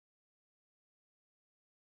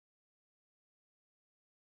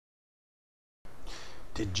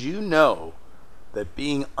Did you know that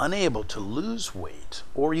being unable to lose weight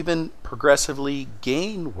or even progressively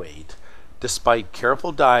gain weight despite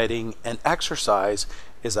careful dieting and exercise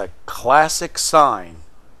is a classic sign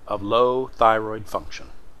of low thyroid function?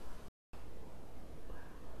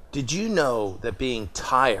 Did you know that being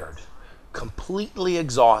tired, completely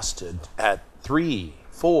exhausted at 3,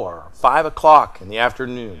 4, 5 o'clock in the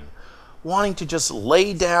afternoon, wanting to just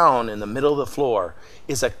lay down in the middle of the floor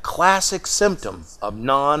is a classic symptom of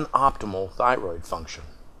non-optimal thyroid function?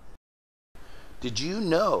 Did you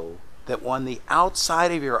know that when the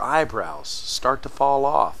outside of your eyebrows start to fall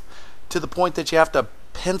off to the point that you have to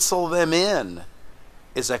pencil them in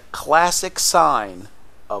is a classic sign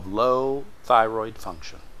of low thyroid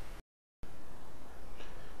function?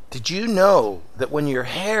 Did you know that when your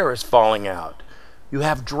hair is falling out, you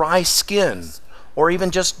have dry skin or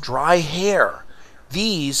even just dry hair?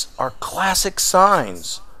 These are classic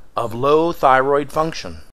signs of low thyroid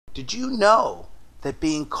function. Did you know that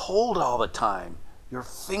being cold all the time, your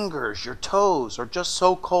fingers, your toes are just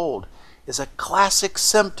so cold, is a classic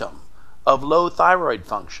symptom of low thyroid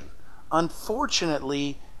function?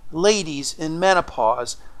 Unfortunately, ladies in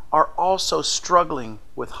menopause are also struggling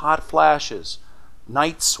with hot flashes,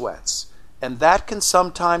 night sweats, and that can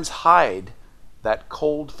sometimes hide that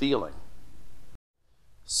cold feeling.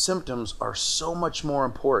 Symptoms are so much more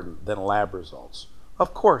important than lab results.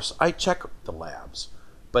 Of course, I check the labs,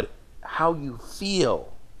 but how you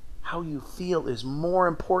feel is more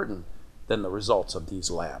important than the results of these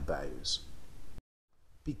lab values.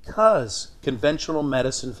 Because conventional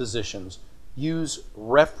medicine physicians use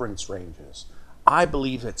reference ranges, I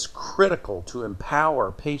believe it's critical to empower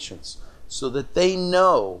patients so that they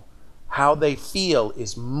know how they feel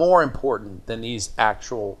is more important than these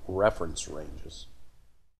actual reference ranges.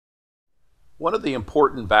 One of the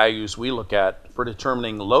important values we look at for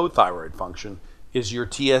determining low thyroid function is your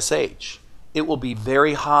TSH. It will be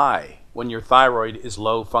very high when your thyroid is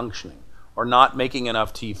low functioning or not making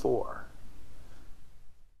enough T4.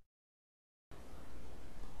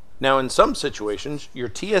 Now, in some situations, your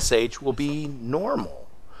TSH will be normal,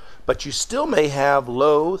 but you still may have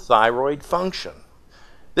low thyroid function.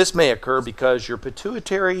 This may occur because your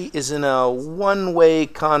pituitary is in a one-way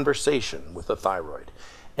conversation with the thyroid,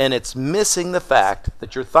 and it's missing the fact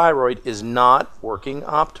that your thyroid is not working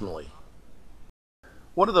optimally.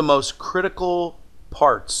 One of the most critical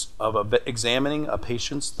parts of examining a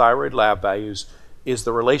patient's thyroid lab values is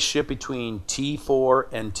the relationship between T4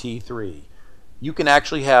 and T3. You can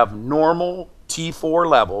actually have normal T4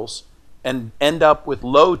 levels and end up with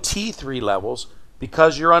low T3 levels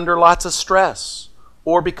because you're under lots of stress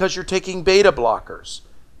or because you're taking beta blockers.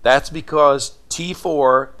 That's because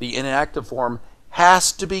T4, the inactive form,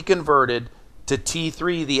 has to be converted to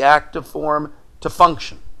T3, the active form, to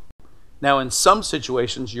function. Now, in some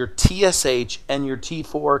situations, your TSH and your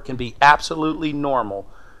T4 can be absolutely normal,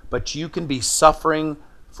 but you can be suffering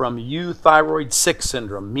from euthyroid 6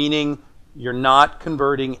 syndrome, meaning you're not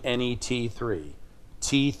converting any T3.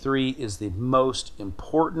 T3 is the most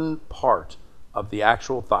important part of the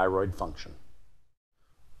actual thyroid function.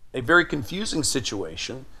 A very confusing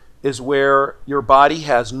situation is where your body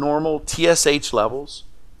has normal TSH levels,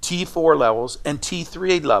 T4 levels, and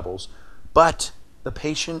T3 levels, but the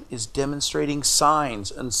patient is demonstrating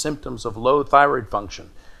signs and symptoms of low thyroid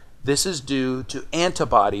function. This is due to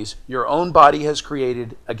antibodies your own body has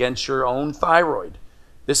created against your own thyroid.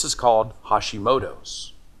 This is called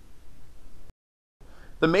Hashimoto's.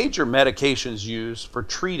 The major medications used for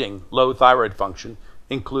treating low thyroid function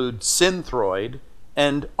include Synthroid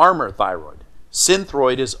and Armour thyroid.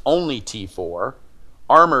 Synthroid is only T4,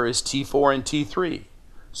 Armour is T4 and T3.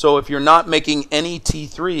 So if you're not making any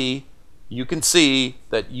T3, you can see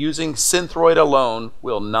that using Synthroid alone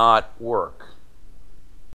will not work.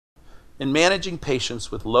 In managing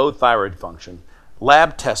patients with low thyroid function,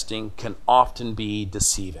 lab testing can often be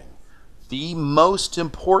deceiving. The most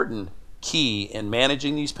important key in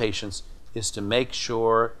managing these patients is to make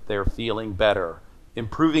sure they're feeling better,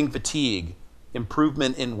 improving fatigue,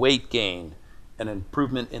 improvement in weight gain, and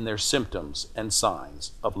improvement in their symptoms and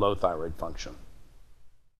signs of low thyroid function.